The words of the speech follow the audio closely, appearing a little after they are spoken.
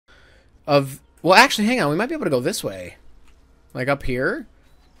of... Well, actually, hang on. We might be able to go this way. Like up here?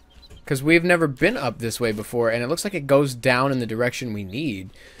 Because we've never been up this way before, and it looks like it goes down in the direction we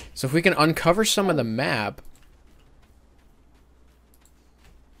need. So if we can uncover some of the map...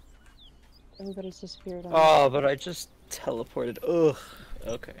 Everybody's disappeared. Oh, but I just teleported. Ugh.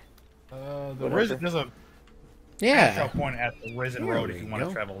 Okay. The Risen, there's a point at the Risen Road if you want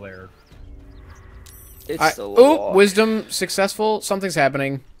to travel there. It's so oh, wisdom successful. Something's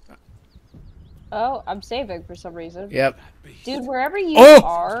happening. Oh, I'm saving for some reason. Yep. Dude, wherever you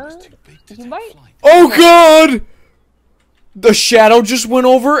are, you might... Oh, God! The shadow just went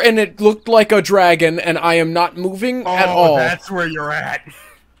over, and it looked like a dragon, and I am not moving at all. Oh, that's where you're at.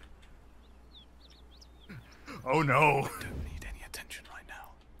 Oh, no. Don't need any attention right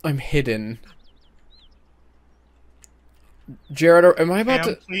now. I'm hidden. Jared, am I about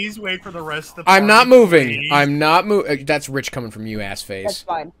to... Please wait for the rest of the party, I'm not moving. please. I'm not moving. That's rich coming from you, ass face. That's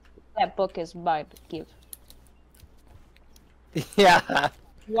fine. That book is mine. Give. Yeah.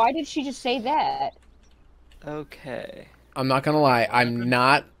 Why did she just say that? Okay. I'm not gonna lie. I'm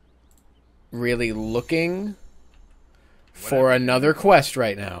not really looking for another quest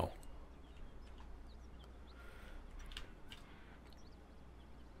right now.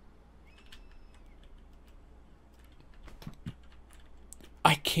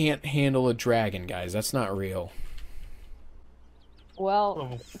 I can't handle a dragon, guys. That's not real. Well,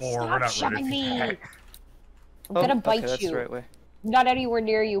 Level 4, we're stop not shoving ready me. for that. I'm gonna bite that's you. the right way. Not anywhere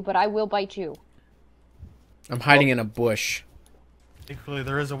near you, but I will bite you. I'm hiding in a bush. Thankfully,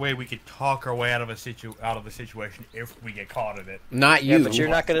 there is a way we could talk our way out of the situation if we get caught in it. Not you. Yeah, but you're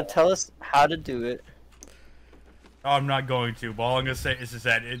not gonna tell us how to do it. Oh, I'm not going to. But all I'm gonna say is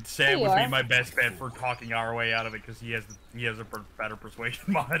that Sam You would be are. my best bet for talking our way out of it because he has a better persuasion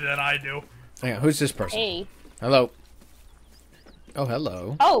mod than I do. Hang on, who's this person? Hey. Hello. Oh,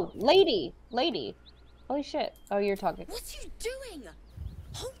 hello. Oh, lady. Lady. Holy shit. Oh, you're talking. What are you doing?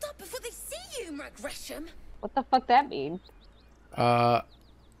 Hold up before they see you, Mark Gresham. What the fuck that mean?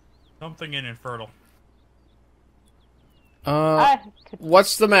 Something in infertile.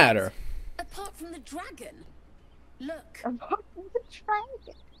 What's the matter? Apart from the dragon. Look, Apart from the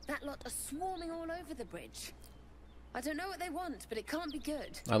dragon. that lot are swarming all over the bridge. I don't know what they want, but it can't be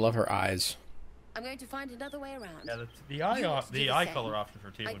good. I love her eyes. I'm going to find another way around. Yeah, the You eye have to do the eye same. color options for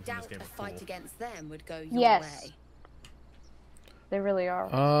I tables in this doubt game a are fight cool. against them would go your Yes. way. They really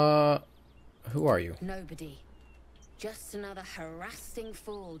are. Who are you? Nobody. Just another harassing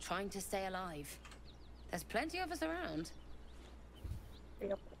fool trying to stay alive. There's plenty of us around.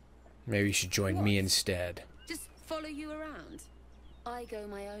 Maybe you should join me instead. Just follow you around. I go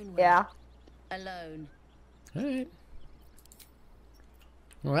my own way. Yeah. Alone. Alright.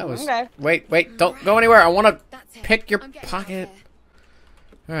 Well, that was... Okay. Wait, don't go anywhere. I want to That's it. pick your I'm getting pocket. out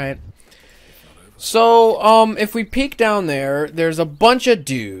there. Alright. So, if we peek down there, there's a bunch of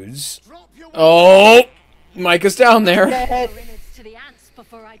dudes. Oh! Micah's down there. To the ants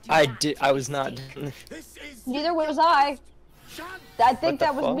before I do that. I was not. Neither was I. I think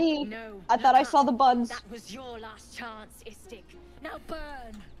that was fuck? me. No, I thought I saw the buns. that was your last chance, Istik. Now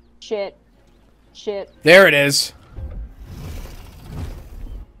burn. Shit. Shit. There it is.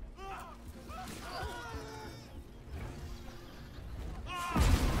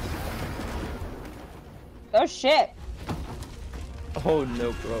 Oh shit. Oh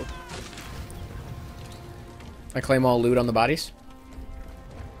no, bro. I claim all loot on the bodies.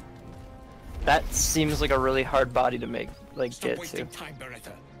 That seems like a really hard body to make, like, get to.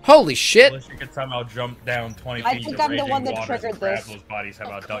 Holy shit! Unless you can somehow jump down 20 I feet think of I'm the one raging that waters triggered and grab this. those bodies, how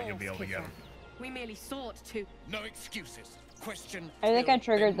about doubt you'll be able to get them? We merely sought to. No excuses. Question. I think I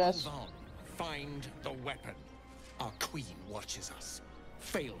triggered then this. move on. Find the weapon. Our queen watches us.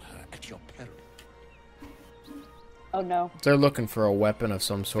 Fail her at your peril. Oh no. They're looking for a weapon of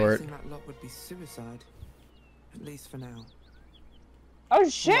some sort. Facing that lot would be suicide. At least for now. Oh Oh my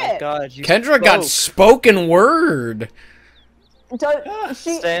shit. god, you Kendra got spoke. spoken word.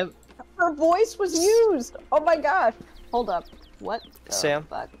 Sam, Her voice was used. Oh my gosh. Hold up. What the Sam,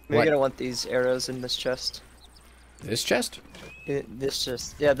 fuck? you're What? gonna want these arrows in this chest. This chest? This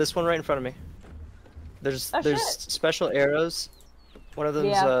chest. Yeah, this one right in front of me. There's Oh, there's shit. special arrows. One of them's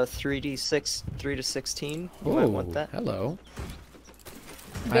Yeah. 3d6, 3 to 16. You Ooh, might want that. hello.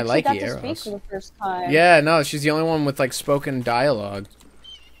 I Dixie like got the to speak arrows. for the first time. Yeah, no, she's the only one with like spoken dialogue.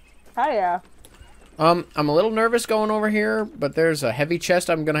 Oh yeah. I'm a little nervous going over here, but there's a heavy chest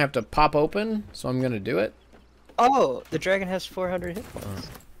I'm gonna have to pop open, so I'm gonna do it. Oh, the dragon has 400 hit points.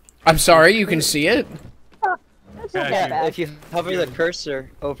 I'm sorry, you can see it. That's not Yeah, that bad. If you hover the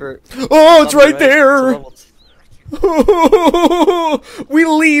cursor over. Oh, it's on the right there. it's a level We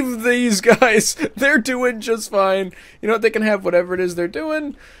leave these guys. They're doing just fine. You know what? They can have whatever it is they're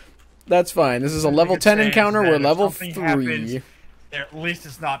doing. That's fine. This is a level 10 encounter. We're level 3. Happens, at least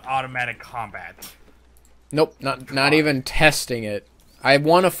it's not automatic combat. Nope, not even testing it. I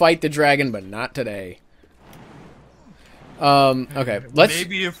want to fight the dragon, but not today. Okay, let's...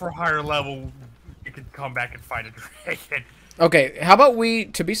 Maybe if we're higher level, you could come back and fight a dragon. Okay, how about we,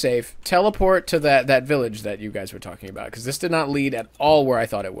 to be safe, teleport to that village that you guys were talking about, because this did not lead at all where I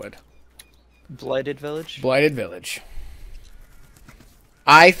thought it would. Blighted Village? Blighted Village.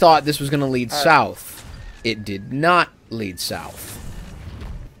 I thought this was going to lead south. It did not lead south.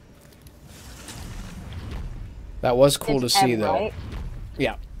 That was cool to see, though. Right?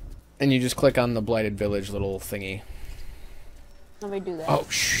 Yeah. And you just click on the Blighted Village little thingy. Let me do that. Oh,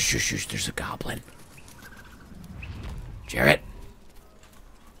 shh, there's a goblin. Jarrett.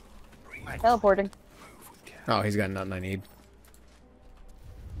 Teleporting. Oh, he's got nothing I need.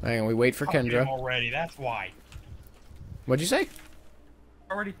 Hang on, we wait for Kendra. Already, that's why. What'd you say?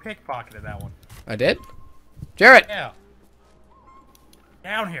 Already pickpocketed that one. I did? Jarrett! Yeah.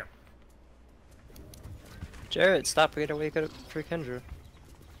 Down here. Jarrett, stop. We gotta wake up for Kendra.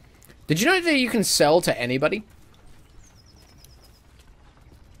 Did you know that you can sell to anybody?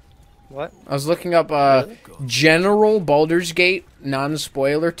 What? I was looking up general Baldurs Gate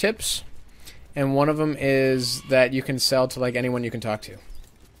non-spoiler tips, and one of them is that you can sell to like anyone you can talk to.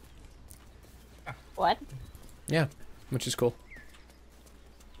 What? Yeah, which is cool.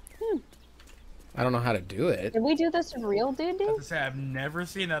 I don't know how to do it. Did we do this in real, dude? I have to say, I've never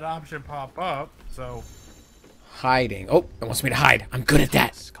seen that option pop up, so... Hiding. Oh, it wants me to hide. I'm good at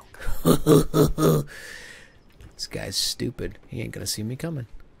that. This guy's stupid. He ain't gonna see me coming.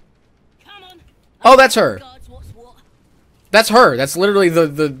 Oh, that's her. That's her. That's literally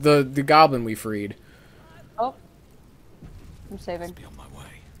the goblin we freed. Oh. I'm saving.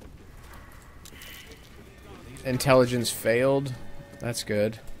 Intelligence failed. That's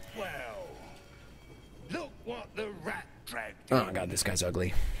good. Well, look what the rat dragged. Oh god, this guy's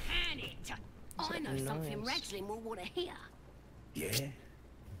ugly. I know something Ragslin will want to hear. Yeah?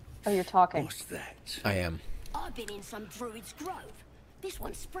 Oh, you're talking. What's that? I am. I've been in some druid's grove. This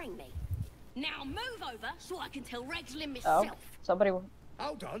one sprang me. Now move over so I can tell Ragslin myself. Oh, somebody.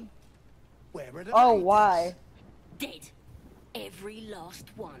 Hold on. Where are the Oh, ladies? why? Dead. Every last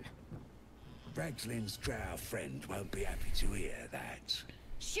one. Ragslin's drow friend won't be happy to hear that.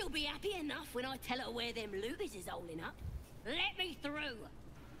 She'll be happy enough when I tell her where them looters is holding up. Let me through.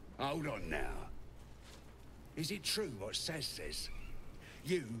 Hold on now. Is it true what Saz says?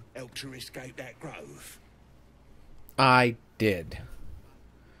 You helped her escape that grove? I did.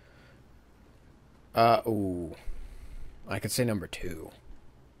 Ooh. I could say number 2.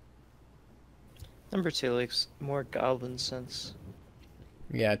 Number 2 makes more goblin sense.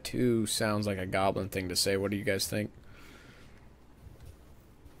 Yeah, 2 sounds like a goblin thing to say. What do you guys think?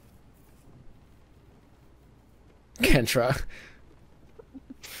 Kentra.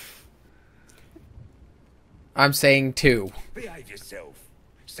 I'm saying 2. Behave yourself.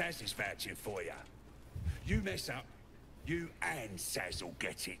 Saz is vouching for you. You mess up, you and Saz will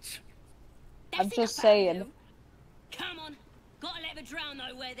get it. I'm just saying. Come on. Gotta let the drow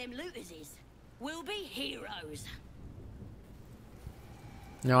know where them looters is. We'll be heroes.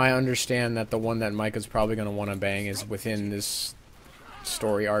 Now I understand that the one that Micah's probably going to want to bang is within this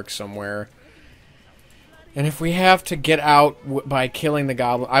story arc somewhere. And if we have to get out by killing the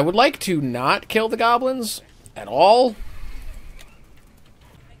goblin... I would like to not kill the goblins at all.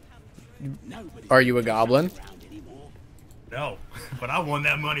 Are you a goblin? No, but I won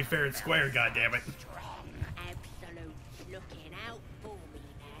that money fair and square, goddammit. Absolute looking out for me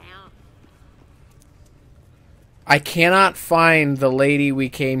now. I cannot find the lady we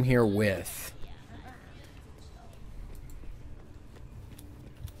came here with.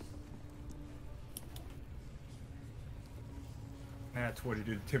 That's what you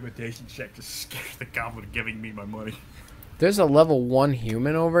do, the intimidation check to scare the goblin giving me my money. There's a level 1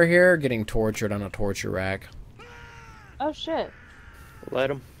 human over here getting tortured on a torture rack. Oh, shit.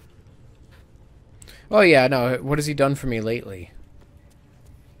 Let him. Oh yeah, no, what has he done for me lately?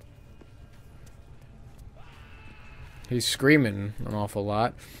 He's screaming an awful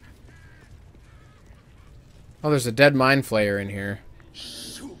lot. Oh, there's a dead mind flayer in here.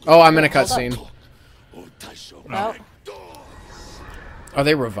 Oh, I'm in a cutscene. No. Are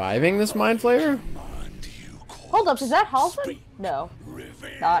they reviving this mind flayer? Hold up, is that Halfon? No.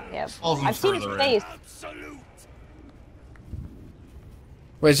 Not him. I've seen his face.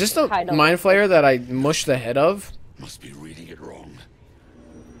 Wait, is this the Kind of. mind flayer that I mushed the head of? Must be reading it wrong.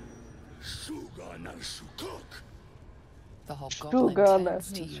 Suga no Sukuk. The hobgoblin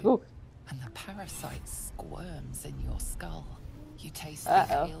turns to you, Ooh. and the parasite squirms in your skull. You taste the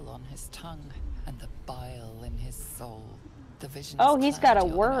hail on his tongue and the bile in his soul. The visions He's got a cloud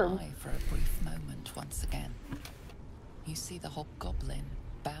your worm. eye for a brief moment once again. You see the hobgoblin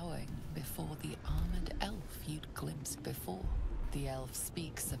bowing before the armored elf you'd glimpsed before. The elf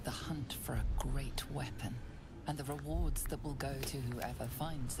speaks of the hunt for a great weapon and the rewards that will go to whoever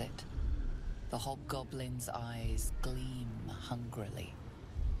finds it. The hobgoblin's eyes gleam hungrily.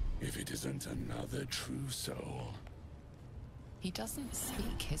 If it isn't another true soul. He doesn't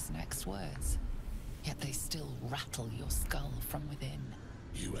speak his next words, yet they still rattle your skull from within.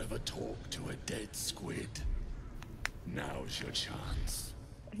 You ever talk to a dead squid? Now's your chance.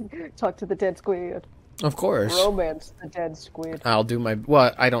 Talk to the dead squid. Of course. Romance the dead squid. I'll do my...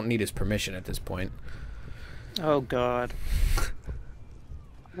 Well, I don't need his permission at this point. Oh, God.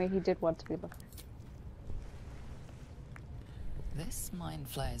 I mean, he did want to be the... This mind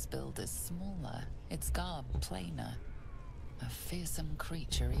flayer's build is smaller, its garb plainer. A fearsome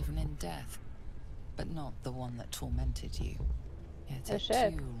creature even in death, but not the one that tormented you. Yet it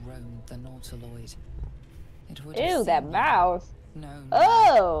too roamed the Nautiloid. It would Ew, that mouth. No.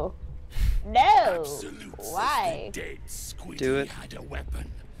 Oh! No! Absolute Why? The dead squid Do it. had a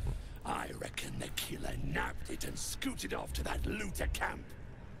weapon. I reckon the killer nabbed it and scooted off to that looter camp.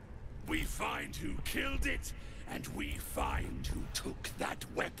 We find who killed it, and we find who took that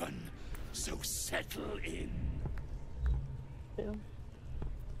weapon. So settle in.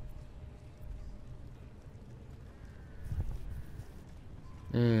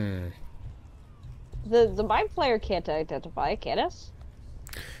 The mind flayer can't identify, can it?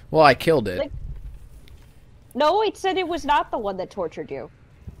 Well, I killed it. Like, no, it said it was not the one that tortured you.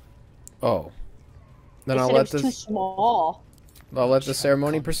 Oh. Then It I'll said let it was too this... small. I'll let the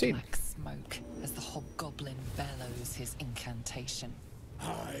ceremony proceed. Black smoke as the hobgoblin bellows his incantation.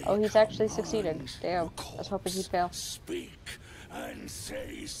 Oh, he's actually succeeded. Damn. I was hoping he'd fail. Speak and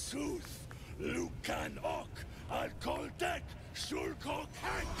say sooth. Lucan ok al koldek shulkok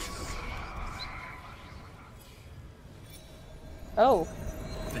hank. Oh.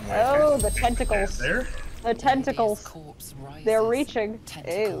 Oh, the tentacles. There? The tentacles. They're reaching. Ew.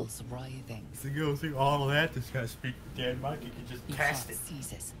 Tentacles writhing. To go through all of that, this guy speak dead Mike, you can just Your cast heart it.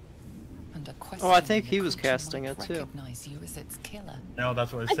 seizes. And Oh, I think he was casting it too. Recognize you as its killer. No,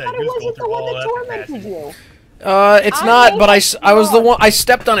 that's what I I said. thought He it was wasn't the going one through that all that to tormented cast it. you. It's I not, but may I was the have one... I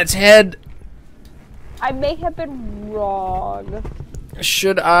stepped on its head. I may have been wrong.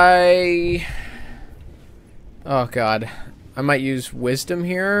 Should I... Oh, God. I might use wisdom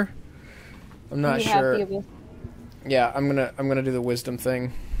here. I'm not You have sure. the ability. Yeah, I'm gonna do the wisdom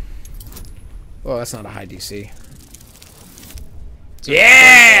thing. Oh, that's not a high DC.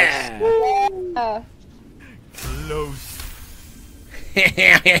 Yeah! Close.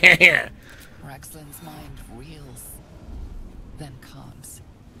 Raxlin's mind reels, then calms.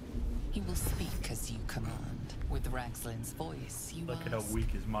 He will speak as you command. With Raxlin's voice, you Look at how ask,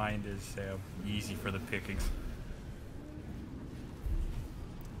 weak his mind is. Easy for the pickings.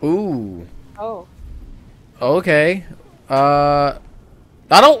 Ooh. Oh. Okay. I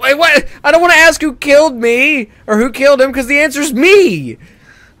don't... Wait, what? I don't want to ask who killed me or who killed him because the answer's me.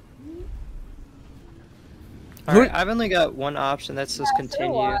 Alright, I've only got one option. That says So do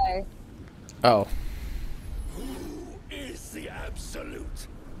continue. I. Oh. Who is the absolute?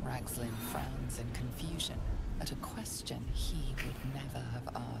 Raxlin frowns in confusion at a question he would never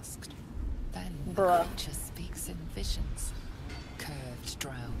have asked. Then the Bruh. creature speaks in visions. Curved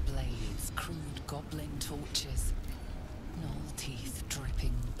drow blades, crude goblin torches, gnoll teeth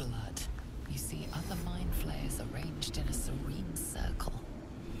dripping blood. You see other mind flayers arranged in a serene circle.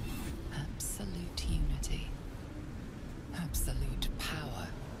 Absolute unity. Absolute power.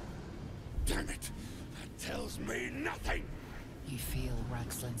 Damn it! That tells me nothing! You feel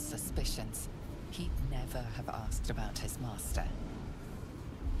Raxlin's suspicions. He'd never have asked about his master.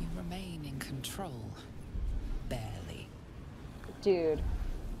 You remain in control. Barely. Dude.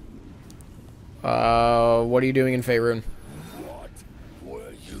 What are you doing in Faerun? What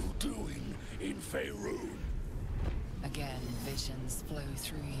were you doing in Faerun? Again, visions flow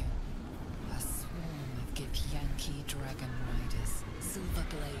through you. A swarm of Githyanki dragon riders, silver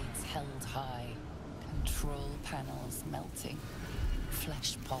blades held high, control panels melting,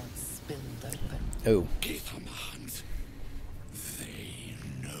 flesh pods spilled open. Oh. Give them a hunt. They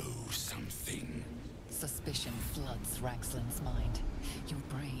know something. Suspicion floods Raxlin's mind. Your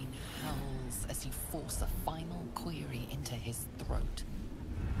brain howls as you force a final query into his throat.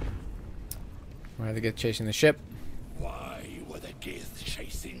 Why are they chasing the ship? Why were the Gith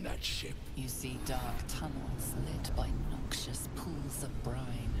chasing that ship? You see dark tunnels lit by noxious pools of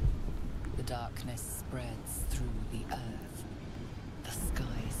brine. The darkness spreads through the earth. The sky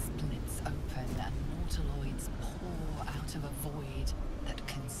splits open and nautiloids pour out of a void that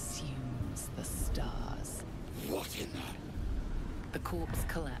consumes the stars. What in the... The corpse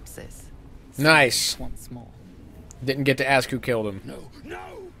collapses. Nice. Once more. Didn't get to ask who killed him. No,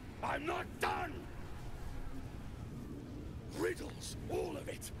 no! I'm not done! Riddles, all of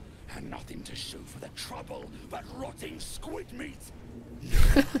it. And nothing to show for the trouble but rotting squid meat. No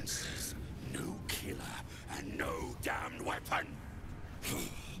answers, no killer, and no damned weapon.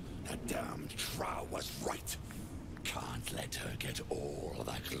 The damned Drow was right. Can't let her get all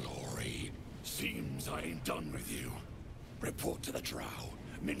the glory. Seems I ain't done with you. Report to the Drow.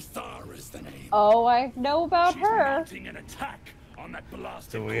 Minthara's the name. Oh, I know about She's her. mounting an attack on that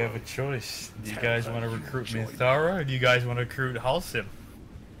blasted So we have a choice. Do you guys want to recruit Minthara, or do you guys want to recruit Halsim?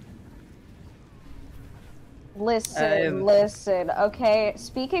 Listen. Okay,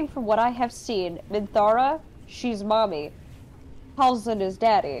 speaking from what I have seen, Minthara, she's mommy. Halsin is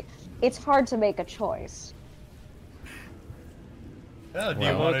daddy. It's hard to make a choice. Oh, do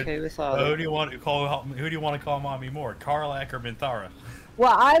you want to? Who do you want to call? Who do you want to call mommy more, Karlach or Minthara?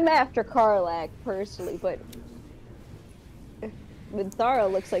 Well, I'm after Karlach personally, but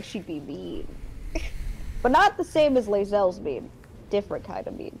Minthara looks like she'd be mean, but not the same as Lae'zel's mean. Different kind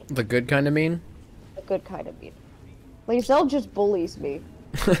of mean. The good kind of mean? The good kind of mean. Lae'zel just bullies me.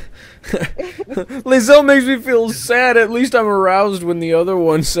 Lae'zel makes me feel sad. At least I'm aroused when the other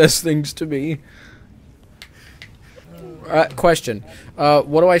one says things to me. Question.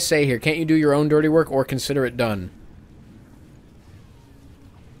 What do I say here? Can't you do your own dirty work or consider it done?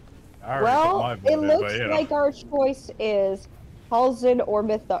 Well, it looks like our choice is Halsin or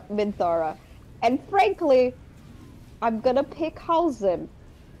Minthara. And frankly, I'm gonna pick Halsin.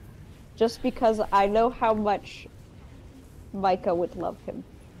 Just because I know how much Micah would love him.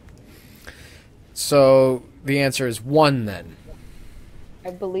 So, the answer is 1 then.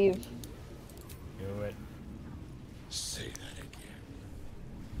 I believe. Do it. Say that again.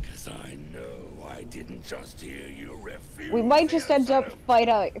 Because I know I didn't just hear you refuse. We might just end up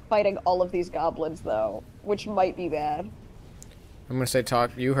fighting all of these goblins, though. Which might be bad. I'm gonna say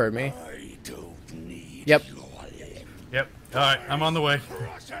talk. You heard me. I don't need Yep. Yep. Alright, I'm on the way.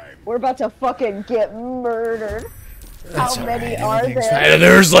 We're about to fucking get murdered. That's How many right. are there?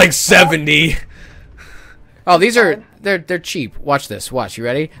 There's like 70. Oh, these are they're cheap. Watch this. Watch. You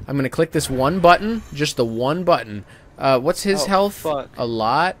ready? I'm gonna click this one button. Just the one button. What's his health? Fuck. A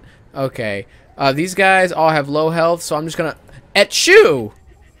lot. Okay. These guys all have low health, so I'm just gonna Etchu.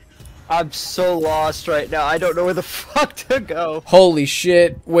 I'm so lost right now. I don't know where the fuck to go. Holy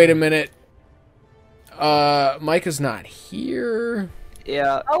shit! Wait a minute. Micah's not here.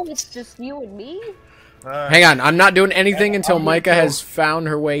 Yeah. Oh, it's just you and me? Hang on. I'm not doing anything until Micah has found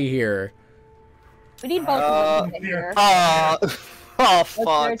her way here. We need both of them to get here. Oh, That's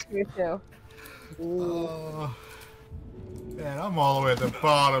fuck. true, too. Man, I'm all the way at the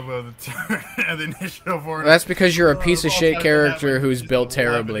bottom of the initiative order. That's because you're a piece of shit character who's built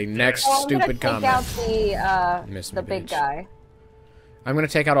terribly. Next stupid comment. I'm gonna take out the big guy. I'm gonna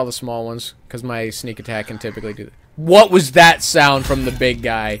take out all the small ones because my sneak attack can typically do that. What was that sound from the big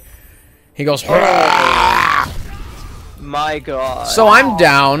guy? He goes. My god. So I'm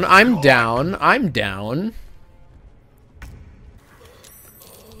down. I'm down. I'm down.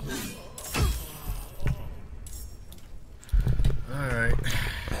 Alright.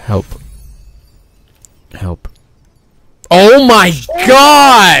 Help. Help. Oh my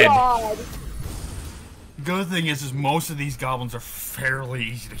god! The good thing is most of these goblins are fairly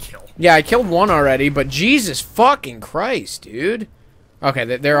easy to kill. Yeah, I killed one already, but Jesus fucking Christ, dude.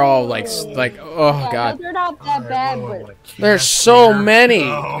 Okay, they're all like oh god. They're not that bad, but There's so many.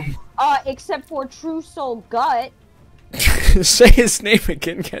 except for True Soul Gut. Say his name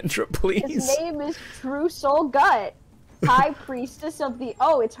again, Kendra, please. His name is True Soul Gut. High Priestess of the...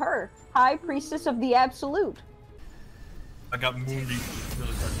 Oh, it's her. High Priestess of the Absolute. I got Moonbeam.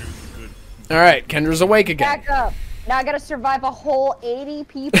 Really start doing good. Alright, Kendra's awake again. Back up. Now I gotta survive a whole 80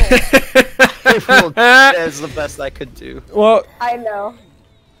 people. That's the best I could do. Well... I know.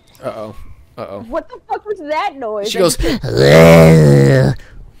 Uh-oh. Uh-oh. What the fuck was that noise? She goes...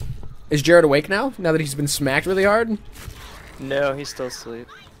 Is Jared awake now? Now that he's been smacked really hard? No, he's still asleep.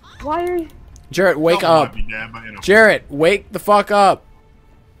 Why are you... Jarrett, wake up. Dead, but, you know. Jarrett, wake the fuck up.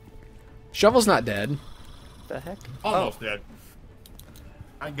 Shovel's not dead. The heck? Almost dead.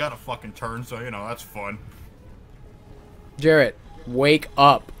 I got a fucking turn, so you know that's fun. Jarrett, wake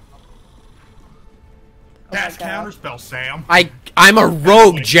up. That's counterspell, Sam. I'm a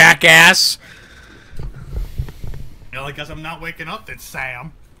rogue, jackass. You only because I'm not waking up, then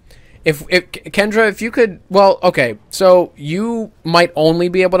Sam. If Kendra, if you could, well, okay, so you might only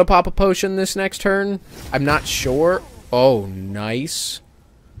be able to pop a potion this next turn. I'm not sure. Oh, nice.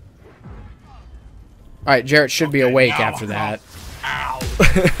 All right, Jarrett should be awake after that. Ow.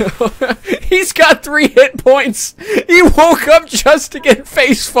 He's got 3 hit points. He woke up just to get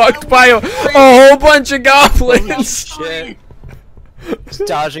face fucked by a whole bunch of goblins. Shit. He's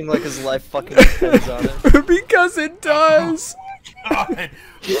dodging like his life fucking depends on it. Because it does. God.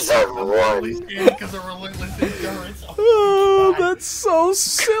 He's a one. Because of relentless endurance. Oh, that's so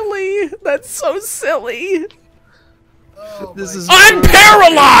silly. That's so silly. Oh, This is I'm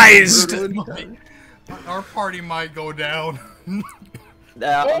paralyzed. Our party might go down.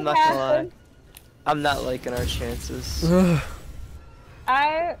 Nah, I'm not gonna lie. I'm not liking our chances.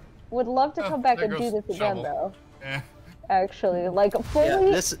 I would love to come back and do this again, though. Actually, like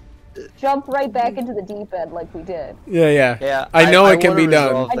fully jump right back into the deep end like we did. Yeah. I know it can be done.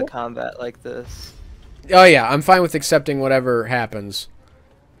 Resolve the combat like this. Oh yeah, I'm fine with accepting whatever happens.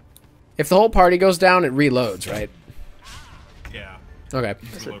 If the whole party goes down, it reloads, right? Yeah. Okay.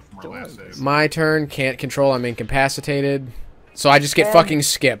 Last My turn. Can't control. I'm incapacitated. So I just get fucking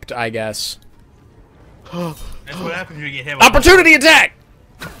skipped, I guess. That's what happens when you get hit with Opportunity attack!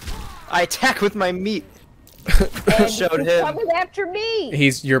 I attack with my meat. Showed him. Coming after me.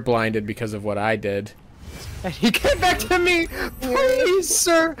 You're blinded because of what I did. And he came back to me. Please,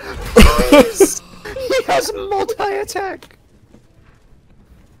 sir. Please. He has multi-attack.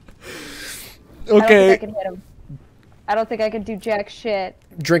 Okay. I don't think I can hit him. I don't think I can do jack shit.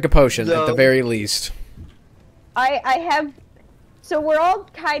 Drink a potion at the very least. I have. So we're all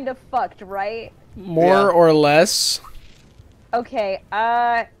kind of fucked, right? More or less. Okay.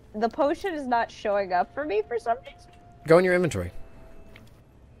 The potion is not showing up for me for some reason. Go in your inventory.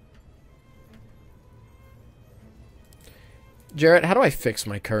 Jarrett, how do I fix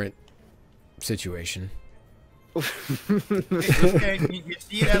my current situation? You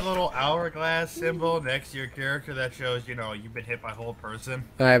see that little hourglass symbol next to your character that shows, you know, you've been hit by a whole person?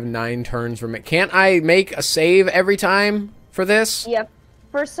 I have 9 turns remaining. Can't I make a save every time for this? Yep.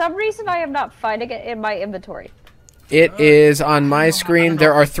 For some reason, I am not finding it in my inventory. It is on my screen.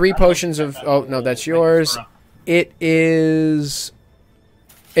 There are 3 potions of... Oh, no, that's yours. It is...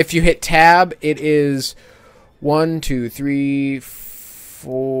 If you hit tab, it is 1, 2, 3,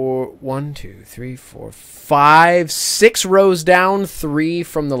 4... 1, 2, 3, 4, 5, 6 rows down, 3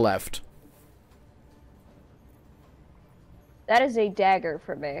 from the left. That is a dagger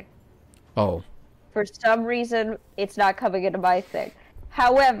for me. Oh. For some reason, it's not coming into my thing.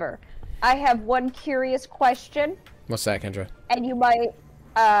 However, I have one curious question. What's that, Kendra? And you might,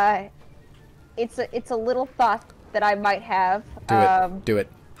 it's a little thought that I might have. Do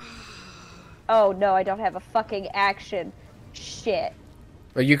it. Oh no, I don't have a fucking action. Shit.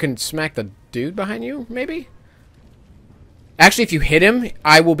 Or you can smack the dude behind you, maybe? Actually, if you hit him,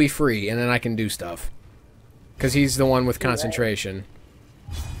 I will be free, and then I can do stuff. Because he's the one with concentration.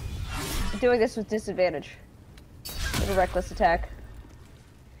 I'm doing this with disadvantage. With a reckless attack.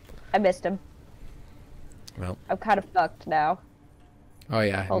 I missed him. Well. I'm kind of fucked now. Oh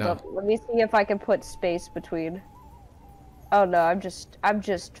yeah, Hold up. Let me see if I can put space between. Oh no, I'm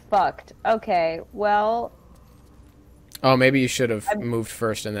just fucked. Okay, well. Oh, maybe you should have moved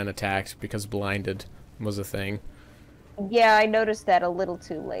first and then attacked because blinded was a thing. Yeah, I noticed that a little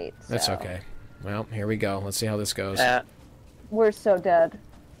too late. So. That's okay. Well, here we go. Let's see how this goes. We're so dead.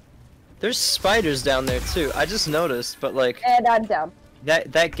 There's spiders down there too. I just noticed, but like. And I'm down.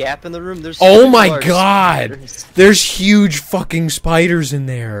 That gap in the room, there's oh my god! Spiders. There's huge fucking spiders in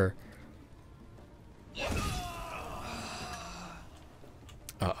there.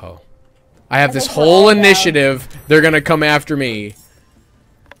 Uh-oh. I have this whole initiative. They're gonna come after me.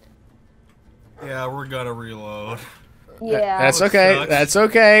 Yeah, we're gonna reload. Yeah. That's okay. That's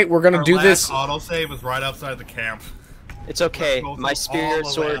okay. We're gonna do this. Autosave was right outside the camp. It's okay. My spirit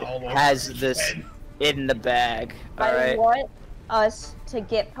sword has this in the bag. Alright. I want us to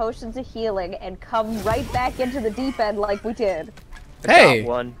get potions of healing and come right back into the deep end like we did. Hey! I got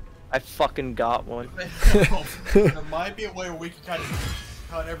one. I fucking got one. There might be a way where we can kind of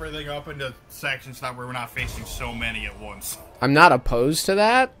cut everything up into sections where we're not facing so many at once. I'm not opposed to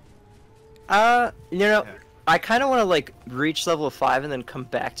that. You know, I kind of want to like reach level 5 and then come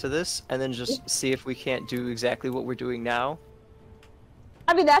back to this and then just see if we can't do exactly what we're doing now.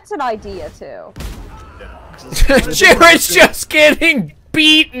 I mean, that's an idea too. Jared's just getting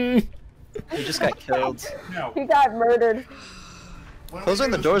beaten. He just got killed. No. He got murdered.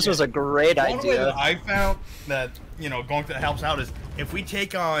 Closing the doors was a great idea. One way that I found that, you know, going to helps out is if we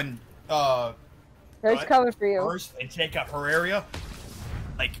take on There's cover for you. First and take up her area,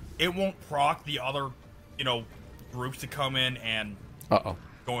 like it won't proc the other, you know, groups to come in and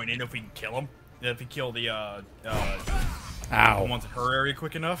going in if we can kill them. If we kill the ones in her area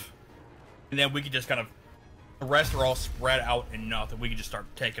quick enough, and then we can just kind of the rest are all spread out enough that we can just start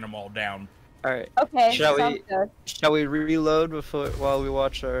taking them all down. All right. Okay. Shall we reload while we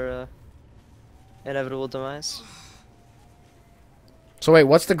watch our inevitable demise? So wait,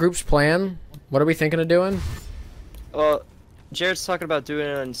 what's the group's plan? What are we thinking of doing? Well, Jared's talking about doing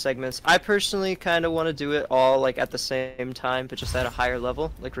it in segments. I personally kind of want to do it all like at the same time, but just at a higher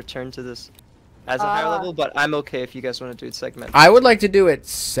level, like return to this as a higher level. But I'm okay if you guys want to do it segments. I would like to do it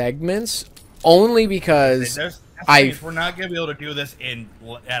segments only because we're not gonna be able to do this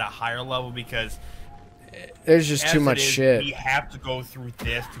at a higher level because there's just too much shit. We have to go through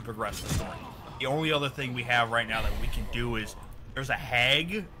this to progress the story. The only other thing we have right now that we can do is there's a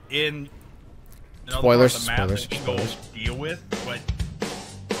hag in spoilers, the map that we can go deal with, but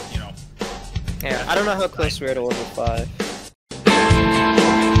you know. Yeah, I don't know how close we are to level 5.